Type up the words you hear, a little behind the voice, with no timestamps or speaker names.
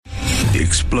The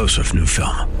explosive new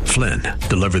film, Flynn,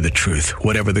 deliver the truth,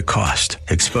 whatever the cost,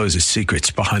 exposes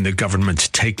secrets behind the government's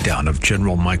takedown of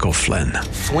General Michael Flynn.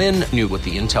 Flynn knew what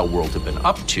the intel world had been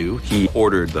up to. He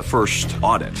ordered the first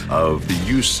audit of the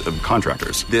use of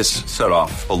contractors. This set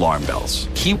off alarm bells.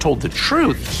 He told the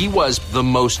truth. He was the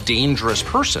most dangerous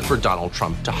person for Donald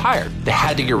Trump to hire. They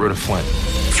had to get rid of Flynn.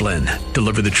 Flynn,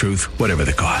 deliver the truth, whatever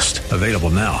the cost. Available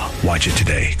now. Watch it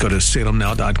today. Go to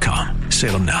salemnow.com.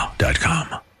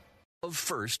 salemnow.com. Of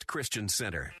First Christian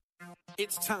Center.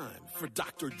 It's time for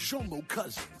Dr. Jomo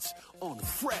Cousins on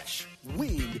Fresh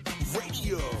Wind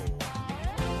Radio.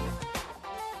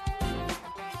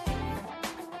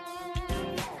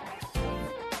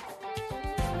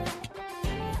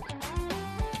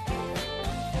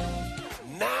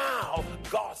 Now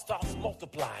God starts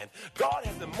multiplying. God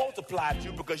hasn't multiplied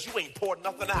you because you ain't poured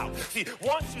nothing out. See,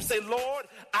 once you say, Lord,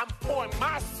 I'm pouring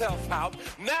myself out,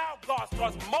 now God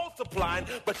starts multiplying,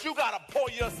 but you got to pour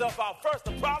yourself out first.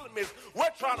 The problem is we're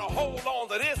trying to hold on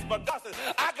to this, but God says,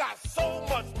 I got so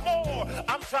much more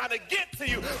I'm trying to get to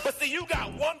you. But see, you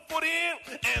got 1 foot in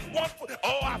and 1 foot.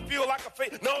 Oh, I feel like a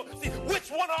faith. No, see, which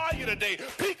one are you today?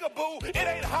 Peekaboo, it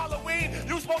ain't Halloween.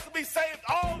 You're supposed to be saved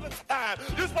all the time.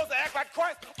 You're supposed to act like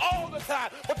Christ all the time.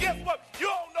 But guess what? You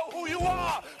don't know who you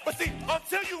are. But see,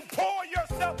 until you pour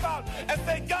yourself out and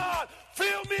say, God,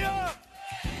 fill me up.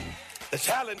 The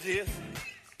challenge is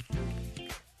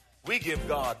we give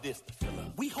God this to fill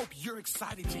up. We hope you're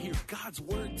excited to hear God's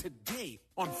word today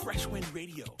on Fresh Wind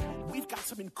Radio. We've got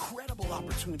some incredible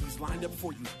opportunities lined up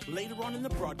for you later on in the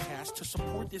broadcast to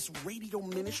support this radio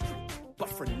ministry. But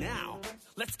for now,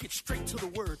 let's get straight to the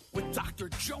word with Dr.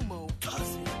 Jomo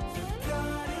Cousins.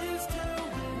 God is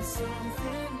doing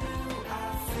something new.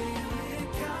 I feel it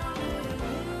coming.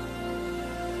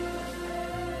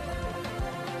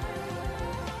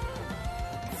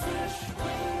 Fresh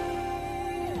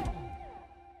Wind.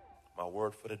 My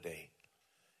word for today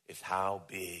is how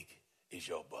big is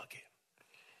your bucket?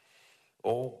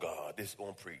 Oh, God, this is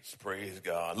going to preach. Praise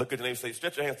God. Look at your neighbor and say,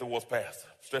 stretch your hands towards Pastor.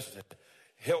 Stretch your hands.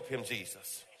 Help him,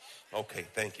 Jesus. Okay,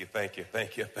 thank you.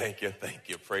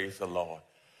 Praise the Lord.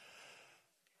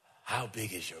 How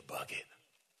big is your bucket?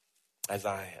 As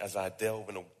I delve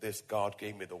into this, God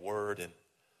gave me the word, and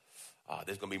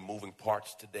there's going to be moving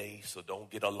parts today, so don't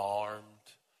get alarmed.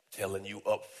 Telling you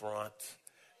up front.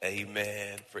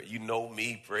 Amen. You know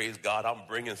me, praise God. I'm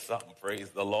bringing something, praise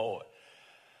the Lord.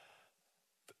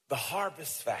 The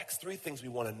harvest facts, 3 things we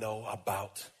want to know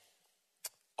about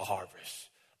a harvest.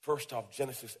 First off,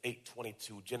 Genesis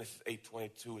 8:22. Genesis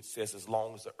 8:22, it says, as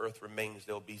long as the earth remains,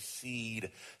 there'll be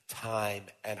seed, time,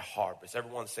 and harvest.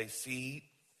 Everyone say seed,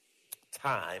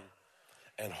 time,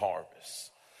 and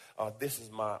harvest. This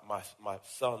is my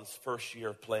son's first year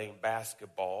of playing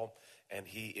basketball, and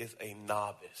he is a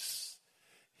novice.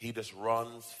 He just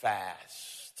runs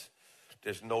fast.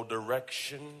 There's no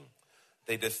direction.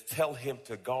 They just tell him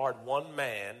to guard one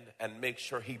man and make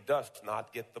sure he does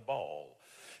not get the ball.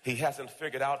 He hasn't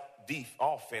figured out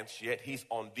offense yet. He's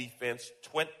on defense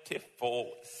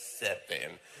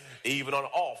 24/7. Even on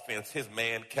offense, his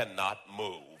man cannot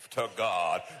move. To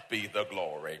God be the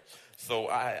glory. So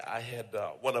I had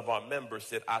one of our members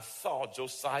said, I saw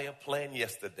Josiah playing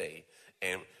yesterday,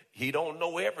 and he don't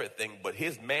know everything, but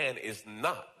his man is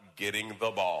not getting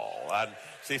the ball. And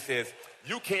she says,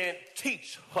 you can't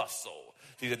teach hustle.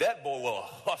 She said, that boy will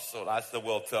hustle. I said,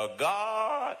 well, to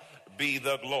God be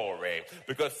the glory.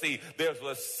 Because, see, there's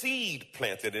a seed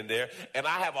planted in there, and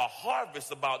I have a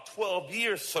harvest about 12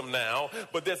 years from now,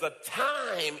 but there's a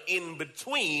time in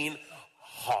between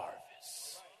harvest.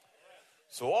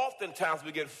 So oftentimes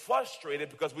we get frustrated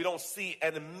because we don't see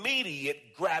an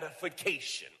immediate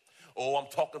gratification. Oh, I'm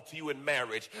talking to you in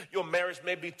marriage. Your marriage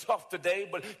may be tough today,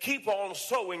 but keep on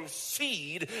sowing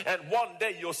seed, and one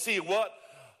day you'll see what?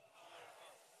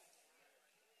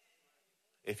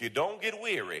 If you don't get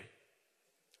weary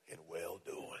in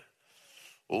well-doing.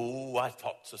 Oh, I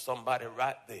talked to somebody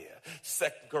right there. 2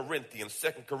 Corinthians,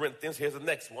 here's the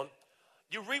next one.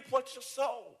 You reap what you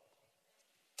sow.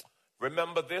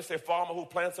 Remember this, a farmer who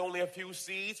plants only a few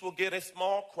seeds will get a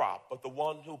small crop, but the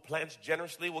one who plants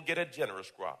generously will get a generous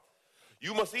crop.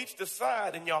 You must each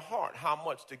decide in your heart how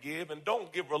much to give, and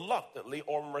don't give reluctantly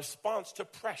or in response to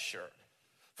pressure.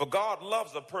 For God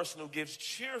loves a person who gives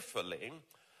cheerfully,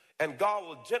 and God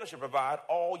will generously provide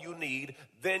all you need.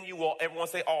 Then you will, everyone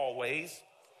say always,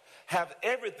 have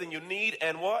everything you need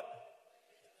and what?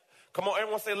 Come on,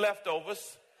 everyone say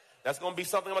leftovers. That's going to be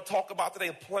something I'm going to talk about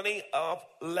today. Plenty of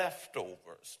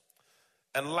leftovers.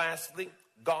 And lastly,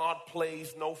 God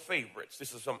plays no favorites.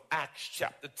 This is from Acts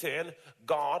chapter 10.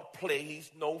 God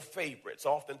plays no favorites.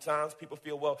 Oftentimes people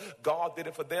feel, well, God did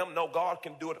it for them. No, God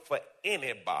can do it for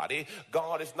anybody.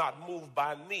 God is not moved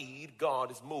by need. God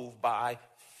is moved by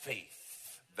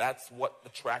faith. That's what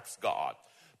attracts God.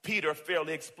 Peter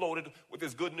fairly exploded with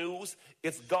his good news.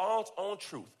 It's God's own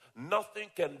truth. Nothing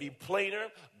can be plainer.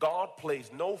 God plays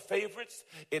no favorites.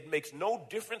 It makes no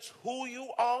difference who you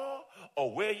are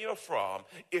or where you're from.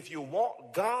 If you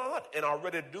want God and are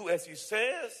ready to do as he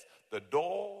says, the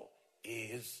door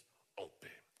is open.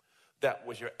 That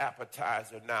was your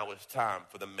appetizer. Now it's time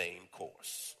for the main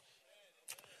course.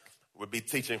 We'll be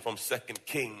teaching from 2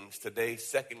 Kings today,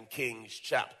 2 Kings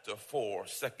chapter 4.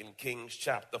 2 Kings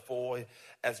chapter 4.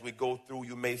 As we go through,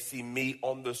 you may see me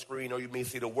on the screen or you may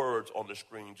see the words on the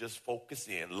screen. Just focus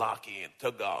in, lock in.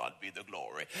 To God be the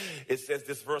glory. It says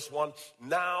this, verse 1.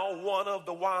 Now one of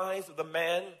the wives of the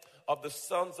man of the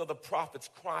sons of the prophets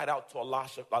cried out to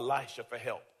Elisha for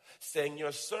help, saying,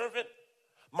 your servant,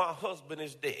 my husband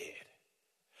is dead.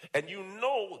 And you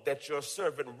know that your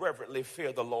servant reverently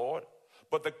feared the Lord.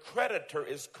 But the creditor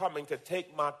is coming to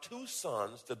take my 2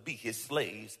 sons to be his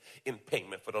slaves in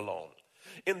payment for the loan.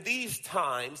 In these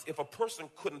times, if a person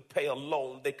couldn't pay a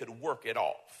loan, they could work it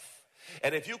off.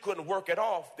 And if you couldn't work it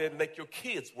off, then make your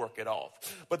kids work it off.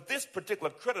 But this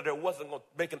particular creditor wasn't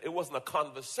a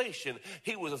conversation.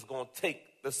 He was just going to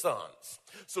take the sons.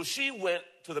 So she went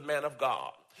to the man of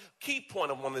God. Key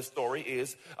point on this story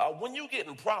is when you get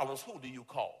in problems, who do you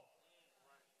call?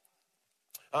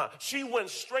 She went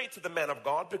straight to the man of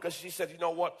God because she said, you know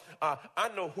what, I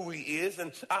know who he is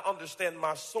and I understand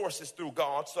my sources through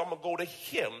God, so I'm going to go to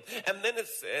him. And then it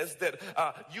says that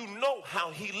you know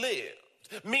how he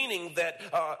lived, meaning that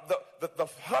the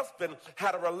husband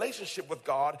had a relationship with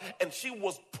God and she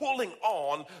was pulling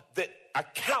on the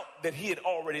account that he had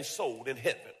already sold in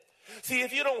heaven. See,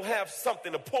 if you don't have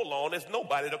something to pull on, there's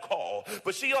nobody to call.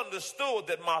 But she understood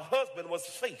that my husband was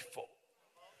faithful.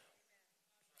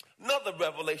 Another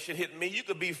revelation hit me. You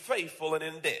could be faithful and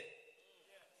in debt.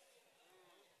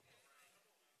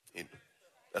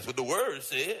 That's what the word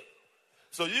said.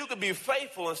 So you could be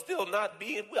faithful and still not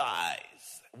be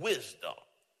wise. Wisdom.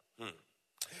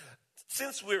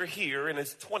 Since we're here and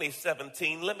it's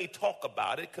 2017, let me talk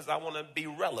about it because I want to be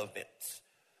relevant.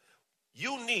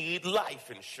 You need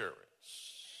life insurance.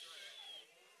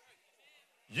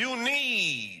 You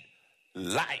need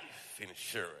life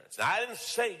insurance. I didn't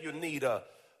say you need a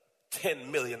 $10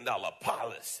 million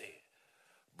policy,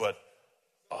 but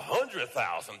 $100,000.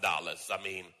 I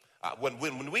mean,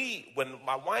 when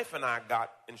my wife and I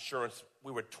got insurance,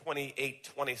 we were 28,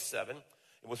 27.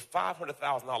 It was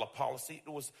 $500,000 policy.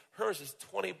 Hers is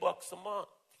 $20 a month.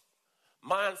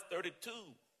 Mine's $32,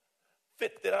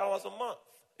 $50 a month.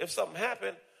 If something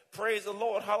happened, praise the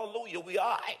Lord, hallelujah, we all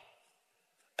right.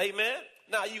 Amen.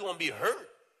 Now you're gonna be hurt,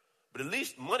 but at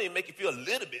least money make you feel a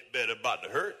little bit better about the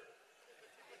hurt.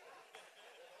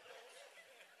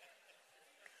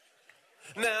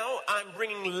 Now, I'm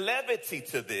bringing levity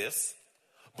to this,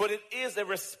 but it is a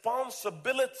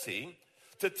responsibility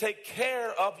to take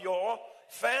care of your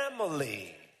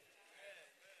family.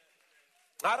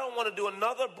 I don't want to do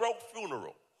another broke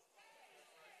funeral.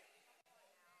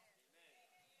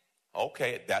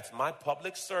 Okay, that's my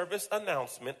public service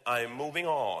announcement. I'm moving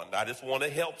on. I just want to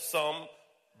help somebody.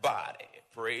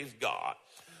 Praise God.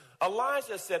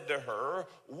 Elijah said to her,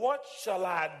 what shall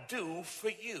I do for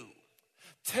you?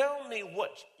 Tell me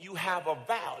what you have of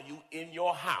value in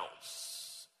your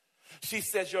house. She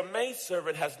says, your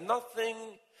maidservant has nothing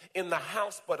in the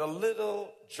house but a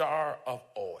little jar of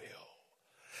oil.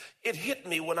 It hit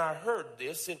me when I heard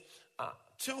this, and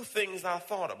 2 things I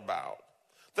thought about.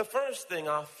 The first thing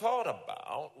I thought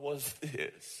about was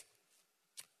this.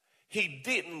 He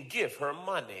didn't give her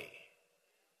money.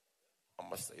 I'm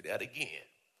going to say that again.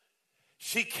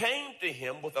 She came to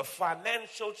him with a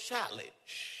financial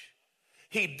challenge.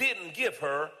 He didn't give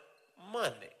her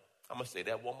money. I'm going to say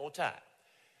that one more time.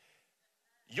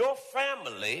 Your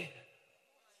family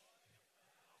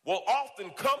will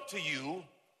often come to you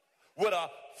with a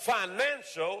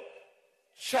financial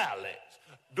challenge.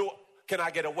 Can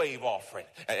I get a wave offering?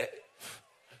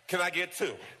 Can I get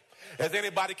 2? Has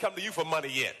anybody come to you for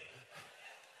money yet?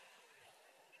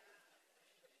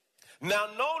 Now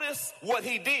notice what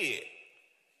he did.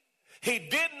 He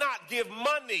did not give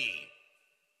money.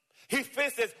 He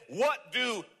says, what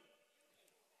do?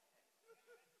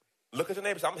 Look at your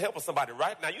neighbors. I'm helping somebody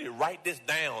right now. You need to write this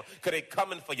down because they're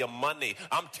coming for your money.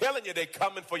 I'm telling you, they're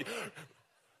coming for you.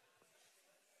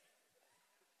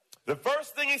 The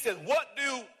first thing he says, what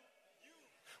do?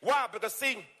 Why? Because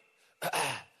see,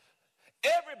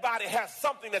 Everybody has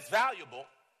something that's valuable.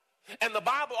 And the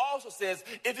Bible also says,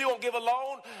 if you're going to give a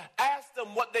loan, ask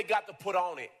them what they got to put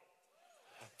on it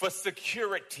for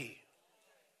security.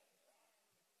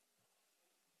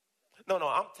 No,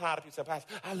 I'm tired of people saying,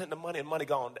 Pastor, I lend the money and money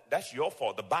gone. That's your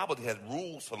fault. The Bible has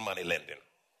rules for money lending.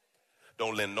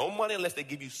 Don't lend no money unless they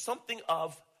give you something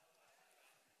of.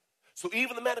 So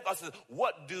even the man of God says,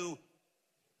 what do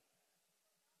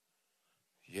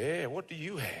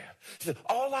you have? He said,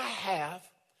 all I have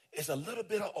is a little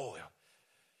bit of oil.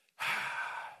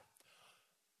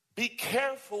 Be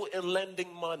careful in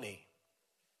lending money.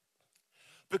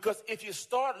 Because if you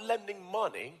start lending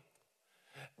money,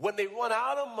 when they run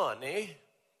out of money,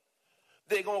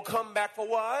 they're going to come back for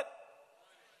what?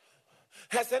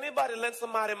 Has anybody lent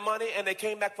somebody money and they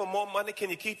came back for more money? Can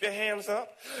you keep your hands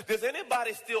up? Does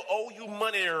anybody still owe you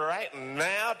money right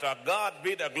now? To God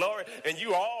be the glory. And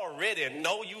you already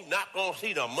know you're not going to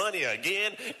see the money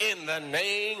again in the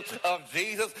name of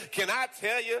Jesus. Can I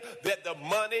tell you that the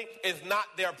money is not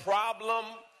their problem?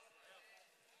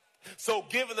 So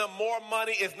giving them more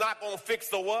money is not going to fix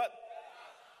the what?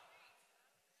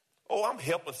 Oh, I'm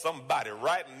helping somebody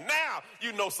right now.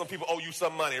 You know some people owe you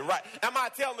some money, right? Am I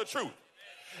telling the truth?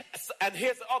 And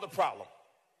here's the other problem.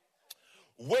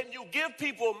 When you give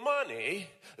people money,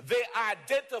 they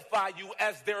identify you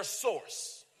as their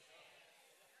source.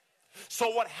 So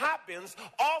what happens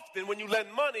often when you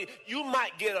lend money, you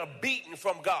might get a beating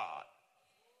from God.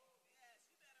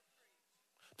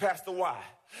 Pastor, why?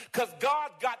 Because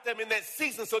God got them in that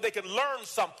season so they can learn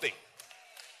something.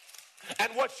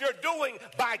 And what you're doing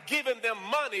by giving them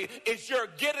money is you're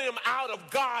getting them out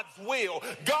of God's will.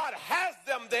 God has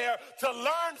them there to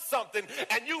learn something,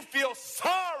 and you feel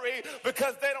sorry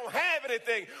because they don't have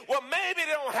anything. Well, maybe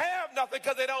they don't have nothing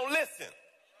because they don't listen.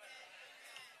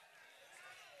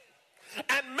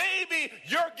 And maybe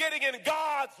you're getting in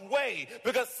God's way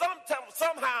because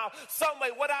somehow, some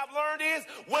way, what I've learned is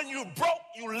when you broke,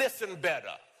 you listen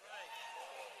better.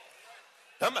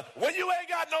 When you ain't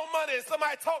got no money and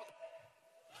somebody talk.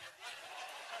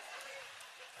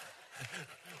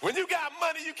 When you got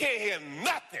money, you can't hear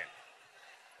nothing.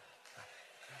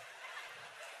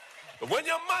 But when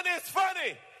your money is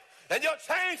funny and your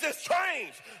change is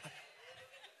strange.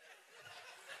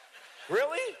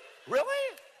 Really?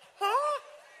 Really? Huh?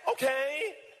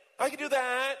 Okay, I can do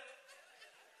that.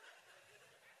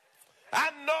 I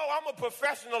know I'm a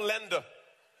professional lender.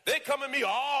 They come at me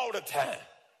all the time.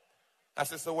 I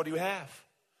said, so what do you have?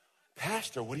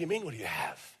 Pastor, what do you mean, what do you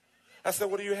have? I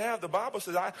said, what do you have? The Bible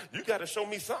says, you got to show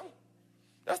me something.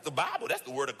 That's the Bible. That's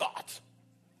the word of God.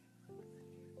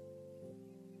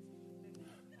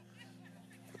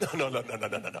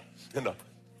 No.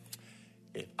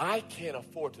 If I can't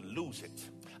afford to lose it,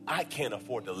 I can't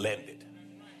afford to lend it.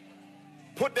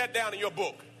 Put that down in your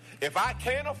book. If I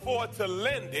can't afford to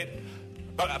lend it,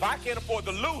 if I can't afford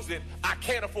to lose it, I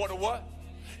can't afford to what?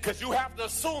 Because you have to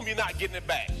assume you're not getting it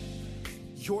back.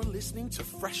 You're listening to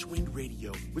Fresh Wind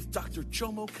Radio with Dr.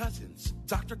 Jomo Cousins.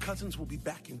 Dr. Cousins will be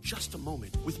back in just a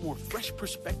moment with more fresh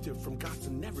perspective from God's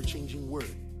never-changing word.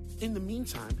 In the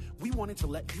meantime, we wanted to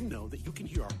let you know that you can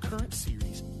hear our current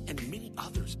series and many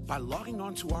others by logging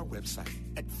on to our website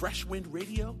at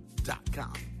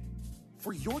freshwindradio.com.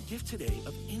 For your gift today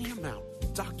of any amount,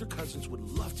 Dr. Cousins would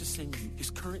love to send you his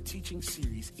current teaching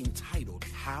series entitled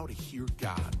How to Hear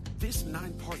God. This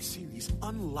 9-part series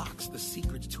unlocks the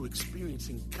secrets to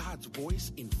experiencing God's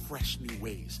voice in fresh new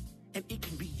ways, and it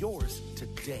can be yours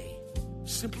today.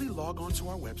 Simply log on to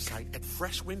our website at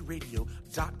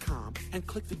freshwindradio.com and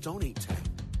click the Donate tab.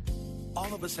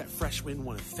 All of us at Freshwind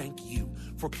want to thank you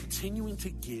for continuing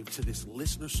to give to this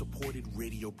listener-supported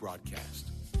radio broadcast.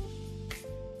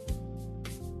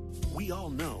 We all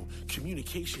know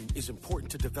communication is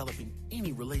important to developing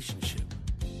any relationship.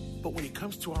 But when it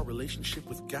comes to our relationship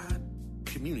with God,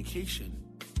 communication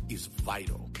is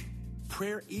vital.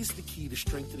 Prayer is the key to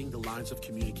strengthening the lines of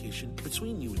communication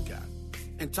between you and God.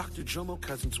 And Dr. Jomo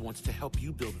Cousins wants to help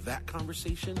you build that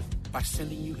conversation by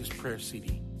sending you his prayer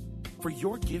CD. For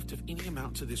your gift of any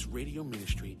amount to this radio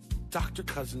ministry, Dr.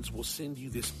 Cousins will send you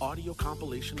this audio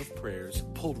compilation of prayers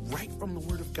pulled right from the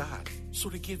Word of God. So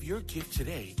to give your gift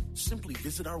today, simply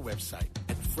visit our website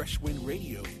at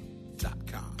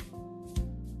freshwindradio.com.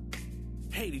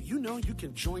 Hey, did you know you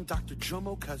can join Dr.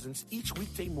 Jomo Cousins each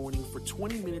weekday morning for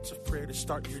 20 minutes of prayer to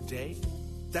start your day?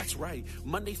 That's right.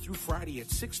 Monday through Friday at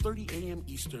 6:30 a.m.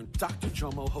 Eastern, Dr.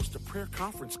 Jomo hosts a prayer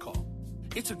conference call.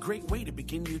 It's a great way to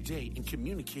begin your day in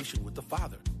communication with the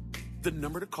Father. The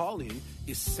number to call in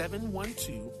is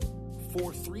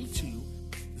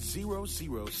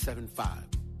 712-432-0075.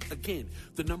 Again,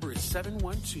 the number is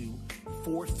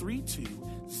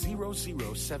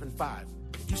 712-432-0075.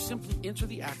 You simply enter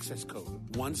the access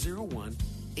code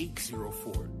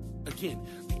 101804. Again,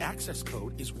 the access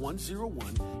code is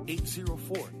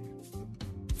 101804.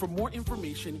 For more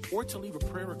information or to leave a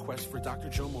prayer request for Dr.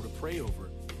 Jomo to pray over,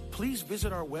 please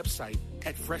visit our website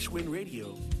at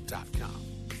freshwindradio.com.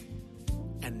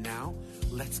 And now,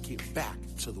 let's get back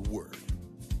to the Word.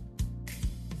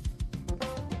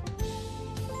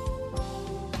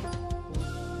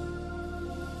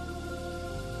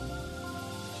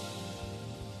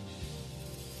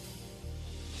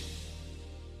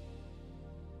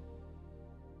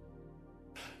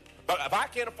 If I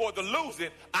can't afford to lose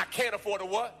it, I can't afford to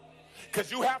what?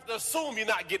 Because you have to assume you're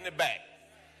not getting it back.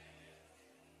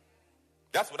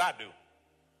 That's what I do.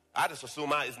 I just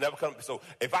assume it's never coming. So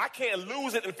if I can't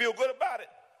lose it and feel good about it,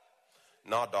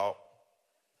 no, dog.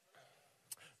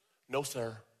 No,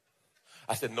 sir.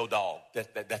 I said, no, dog.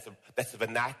 That's a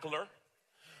vernacular.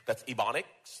 That's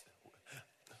Ebonics.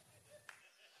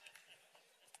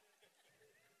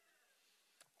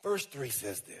 Verse 3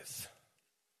 says this.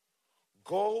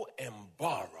 Go and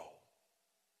borrow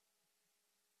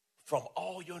from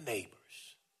all your neighbors.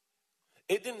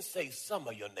 It didn't say some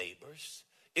of your neighbors.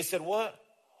 It said what?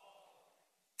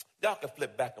 Y'all can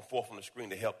flip back and forth on the screen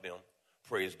to help them.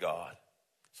 Praise God.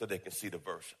 So they can see the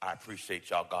verse. I appreciate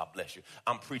y'all. God bless you.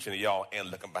 I'm preaching to y'all and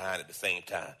looking behind at the same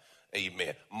time.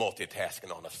 Amen.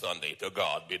 Multitasking on a Sunday. To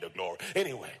God be the glory.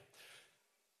 Anyway,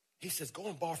 he says, go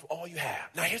and borrow from all you have.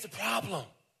 Now, here's the problem.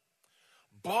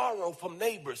 Borrow from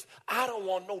neighbors. I don't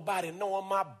want nobody knowing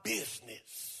my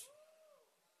business.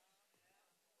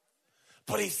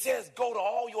 But he says, go to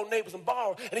all your neighbors and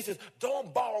borrow. And he says,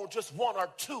 don't borrow just one or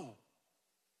two.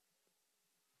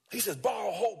 He says, borrow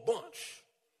a whole bunch.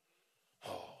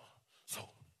 Oh, so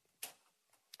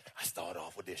I started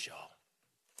off with this, y'all.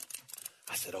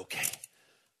 I said, okay.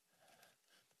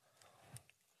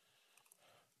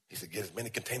 He said, get as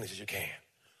many containers as you can.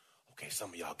 Okay, some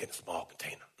of y'all get a small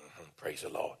container. Praise the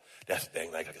Lord. That's the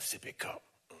thing like a sippy cup.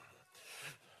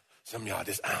 Some of y'all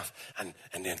this ounce. And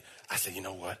then I said, you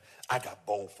know what? I got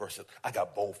bold folks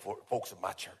in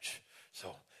my church.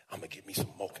 So I'm going to get me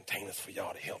some more containers for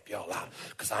y'all to help y'all out.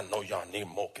 Because I know y'all need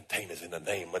more containers in the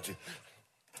name of Jesus.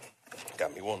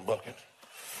 Got me one bucket.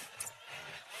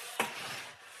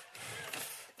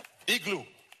 Igloo.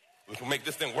 We can make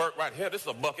this thing work right here. This is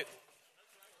a bucket.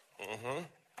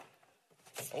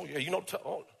 Oh, yeah, you know,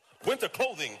 winter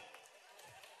clothing.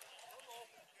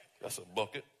 That's a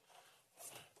bucket.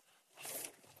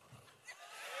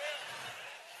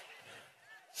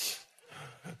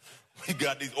 We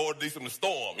got these orders from the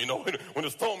storm. You know, when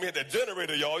the storm hit that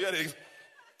generator, y'all. Yeah,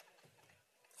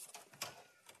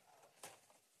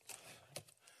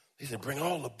 he said, bring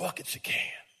all the buckets you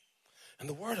can. And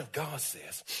the word of God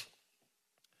says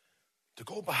to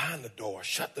go behind the door,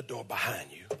 shut the door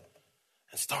behind you,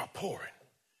 and start pouring.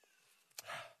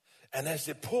 And as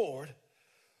it poured,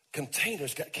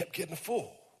 containers kept getting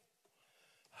full.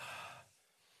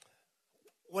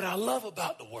 What I love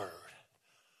about the word,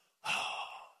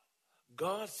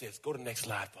 God says, go to the next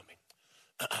slide for me.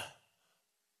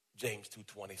 James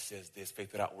 2:20 says this,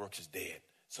 faith without works is dead.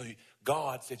 So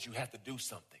God said you have to do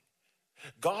something.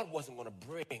 God wasn't going to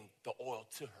bring the oil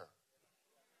to her.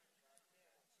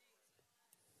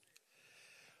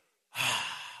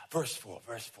 Verse 4.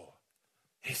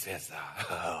 He says,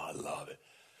 I love it.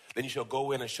 Then you shall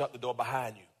go in and shut the door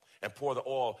behind you and pour the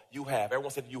oil you have.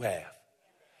 Everyone said you have.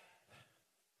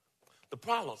 The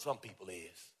problem with some people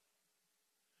is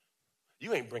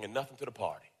you ain't bringing nothing to the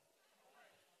party.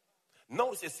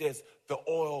 Notice it says the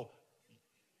oil.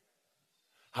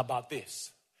 How about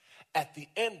this? At the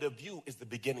end of you is the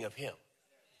beginning of him.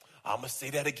 I'm going to say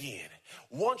that again.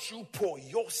 Once you pour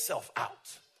yourself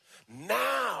out,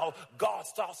 now God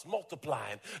starts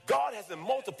multiplying. God hasn't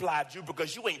multiplied you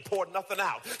because you ain't poured nothing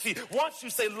out. See, once you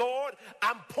say, Lord,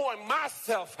 I'm pouring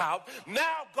myself out,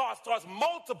 now God starts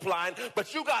multiplying,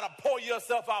 but you got to pour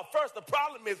yourself out first. The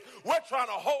problem is we're trying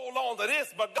to hold on to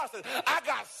this, but God says, I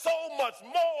got so much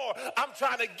more I'm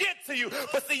trying to get to you.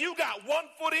 But see, you got 1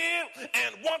 foot in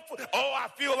and 1 foot. Oh, I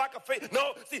feel like a faith.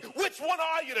 No, see, which one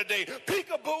are you today?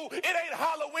 Peekaboo, it ain't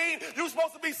Halloween. You're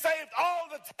supposed to be saved all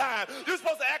the time. You're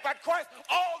supposed to act like Christ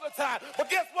all the time. But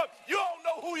guess what? You don't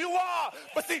know who you are.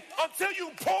 But see, until you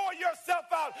pour yourself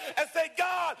out and say,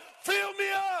 God, fill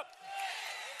me up.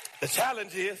 The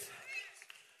challenge is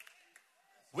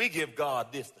we give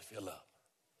God this to fill up.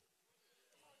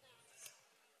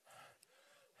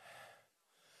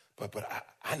 But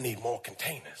I need more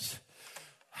containers.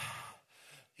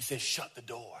 He says, shut the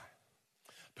door.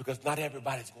 Because not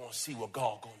everybody's going to see what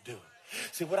God's going to do.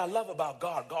 See, what I love about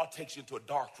God, God takes you into a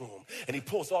dark room and he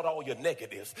pulls out all your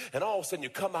negatives. And all of a sudden you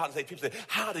come out and say, people say,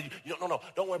 how did you? No,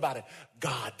 don't worry about it.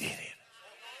 God did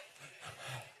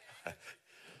it.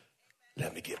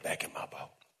 Let me get back in my boat.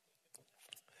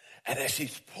 And as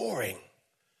she's pouring,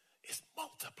 it's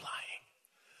multiplying.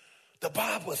 The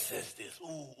Bible says this,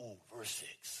 verse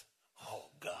 6. Oh,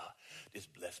 God, this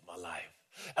blessed my life.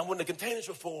 And when the containers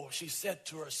were full, she said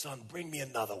to her son, bring me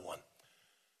another one.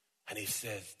 And he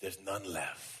says, there's none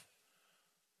left.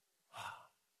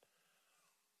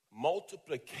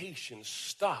 Multiplication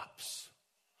stops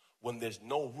when there's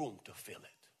no room to fill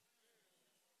it.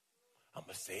 I'm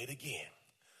going to say it again.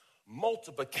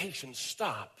 Multiplication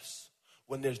stops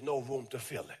when there's no room to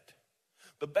fill it.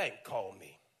 The bank called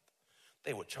me.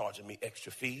 They were charging me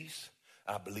extra fees.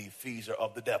 I believe fees are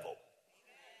of the devil.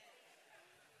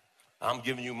 I'm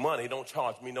giving you money, don't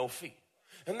charge me no fee.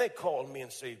 And they called me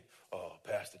and said,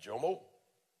 Pastor Jomo,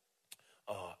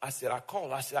 I said,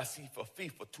 I see for a fee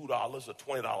for $2 or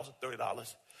 $20 or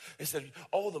 $30. They said,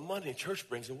 all the money the church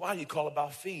brings, and why do you call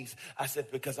about fees? I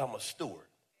said, because I'm a steward.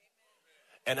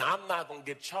 And I'm not going to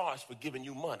get charged for giving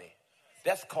you money.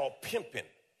 That's called pimping.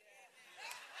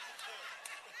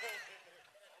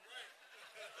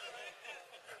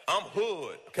 I'm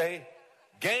hood, okay?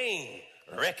 Game,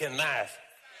 recognize.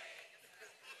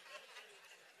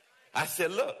 I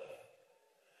said, look,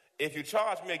 if you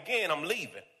charge me again, I'm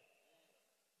leaving.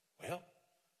 Well,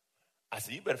 I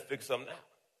said, you better figure something out.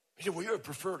 He said, well, you're a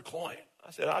preferred client.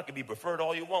 I said, I can be preferred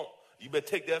all you want. You better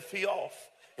take that fee off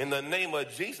in the name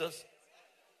of Jesus.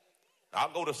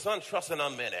 I'll go to SunTrust in a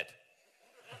minute.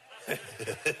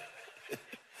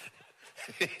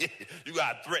 You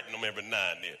got to threaten them every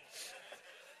now and then.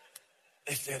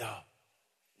 They said,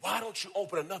 why don't you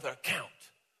open another account?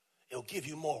 It'll give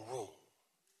you more room.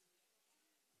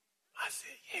 I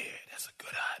said, yeah, that's a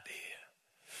good idea.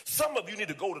 Some of you need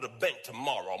to go to the bank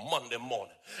tomorrow, Monday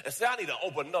morning, and say, I need to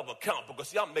open another account because,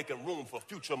 see, I'm making room for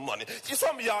future money. See,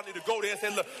 some of y'all need to go there and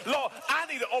say, look, Lord, I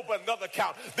need to open another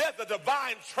account. There's a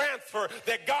divine transfer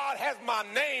that God has my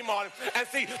name on it. And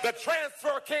see, the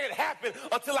transfer can't happen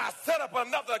until I set up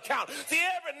another account. See,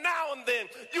 every now and then,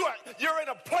 you're in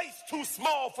a place too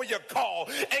small for your call,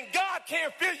 and God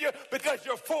can't fill you because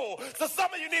you're full. So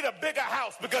some of you need a bigger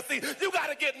house because, see, you got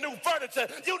to get new furniture.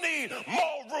 You need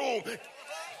more room.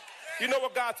 You know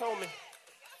what God told me?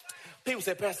 People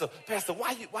say, Pastor,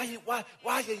 why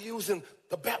are you using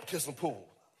the baptism pool?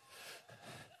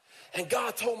 And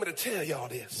God told me to tell y'all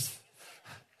this.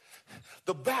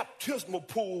 The baptismal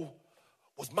pool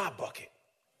was my bucket.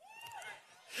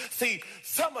 See,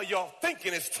 some of y'all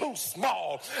thinking it's too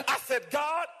small. I said,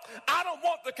 God, I don't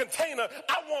want the container.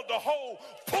 I want the whole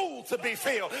pool to be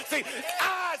filled. See,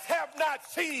 eyes have not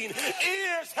seen,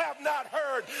 ears have not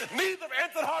heard, neither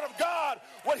entered the heart of God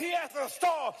what he has in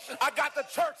store. I got to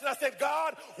church and I said,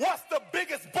 God, what's the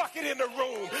biggest bucket in the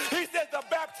room? He said, the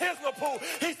baptismal pool.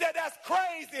 He said, that's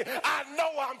crazy. I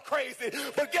know I'm crazy.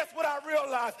 But guess what I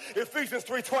realized? Ephesians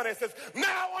 3:20 says,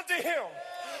 now unto him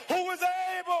who is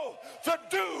able to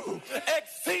do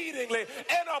exceedingly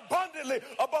and abundantly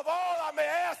above all I may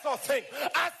ask or think.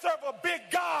 I serve a big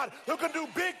God who can do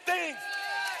big things.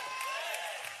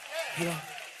 You know,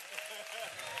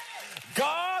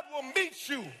 God will meet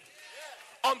you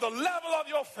on the level of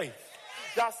your faith.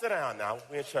 Y'all sit down now.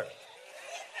 We're in church.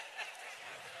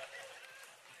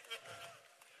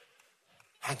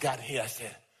 I got here. I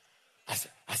said,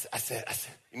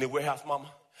 in the warehouse,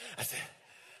 mama, I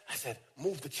said,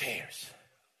 move the chairs.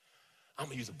 I'm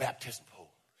going to use a baptism pool.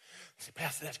 I said,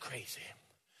 Pastor, that's crazy.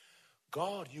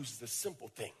 God uses the simple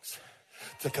things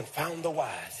to confound the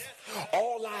wise.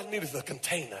 All I need is a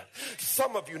container.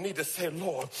 Some of you need to say,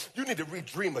 Lord, you need to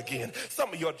redream again.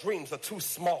 Some of your dreams are too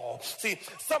small. See,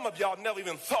 some of y'all never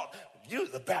even thought,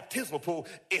 use the baptismal pool.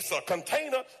 It's a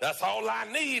container. That's all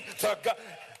I need to go.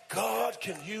 God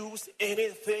can use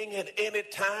anything at any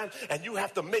time, and you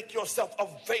have to make yourself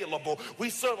available. We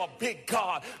serve a big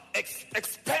God.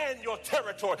 Expand your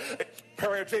territory.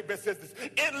 Prayer of Jabez says this.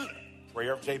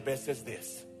 Prayer of Jabez says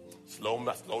this. Slow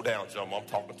down, Jomo. I'm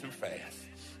talking too fast.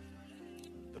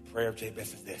 The prayer of Jabez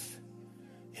says this.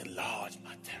 Enlarge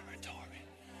my territory.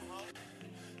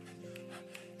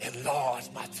 Enlarge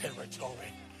my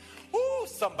territory. Ooh,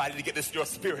 somebody to get this in your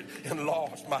spirit.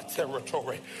 Enlarge my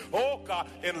territory. Oh, God,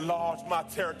 enlarge my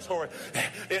territory.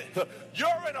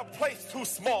 You're in a place too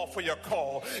small for your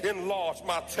call. Enlarge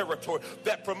my territory.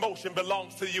 That promotion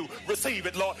belongs to you. Receive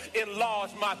it, Lord.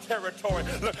 Enlarge my territory.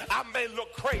 Look, I may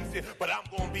look crazy, but I'm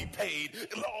going to be paid.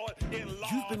 Lord,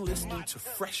 enlarge. You've been listening to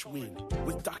Fresh Wind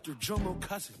with Dr. Jomo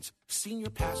Cousins, Senior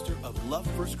Pastor of Love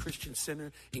First Christian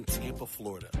Center in Tampa,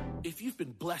 Florida. If you've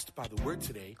been blessed by the word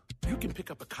today, you can pick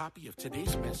up a copy of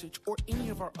today's message or any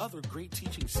of our other great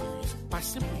teaching series by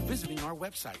simply visiting our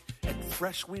website at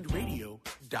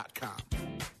freshwindradio.com.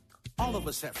 All of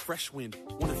us at Fresh Wind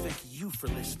want to thank you for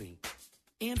listening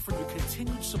and for your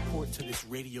continued support to this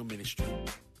radio ministry.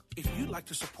 If you'd like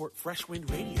to support Fresh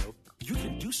Wind Radio, you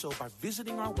can do so by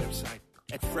visiting our website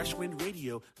at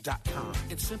freshwindradio.com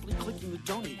and simply clicking the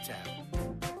Donate tab.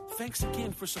 Thanks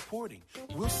again for supporting.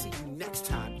 We'll see you next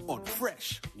time on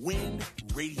Fresh Wind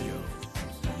Radio.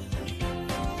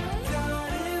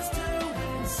 God is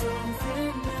doing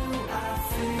something new. I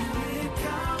feel it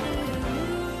coming.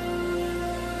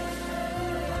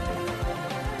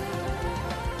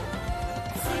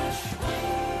 Fresh Wind.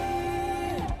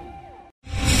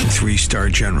 3-star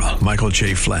General Michael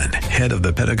J. Flynn, head of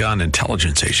the Pentagon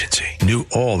Intelligence Agency, knew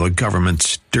all the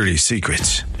government's dirty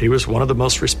secrets. He was one of the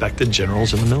most respected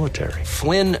generals in the military.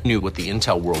 Flynn knew what the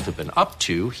intel world had been up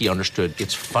to. He understood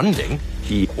its funding.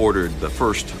 He ordered the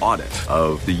first audit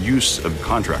of the use of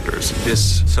contractors.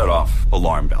 This set off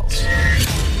alarm bells.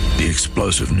 The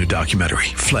explosive new documentary,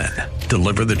 Flynn,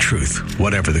 Deliver the Truth,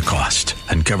 Whatever the Cost,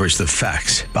 uncovers the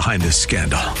facts behind this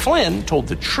scandal. Flynn told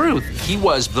the truth. He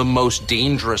was the most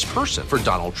dangerous person for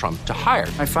Donald Trump to hire.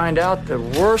 I find out the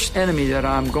worst enemy that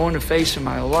I'm going to face in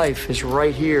my life is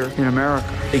right here in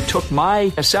America. They took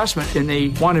my assessment and they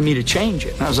wanted me to change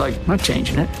it. And I was like, I'm not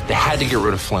changing it. They had to get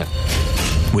rid of Flynn.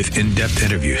 With in-depth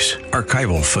interviews,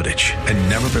 archival footage, and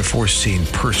never-before-seen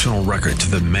personal records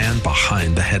of the man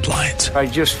behind the headlines. I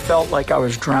just felt like I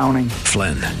was drowning.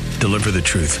 Flynn, Deliver the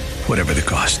Truth, Whatever the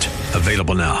Cost.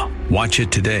 Available now. Watch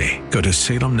it today. Go to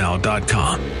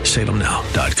salemnow.com.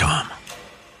 salemnow.com.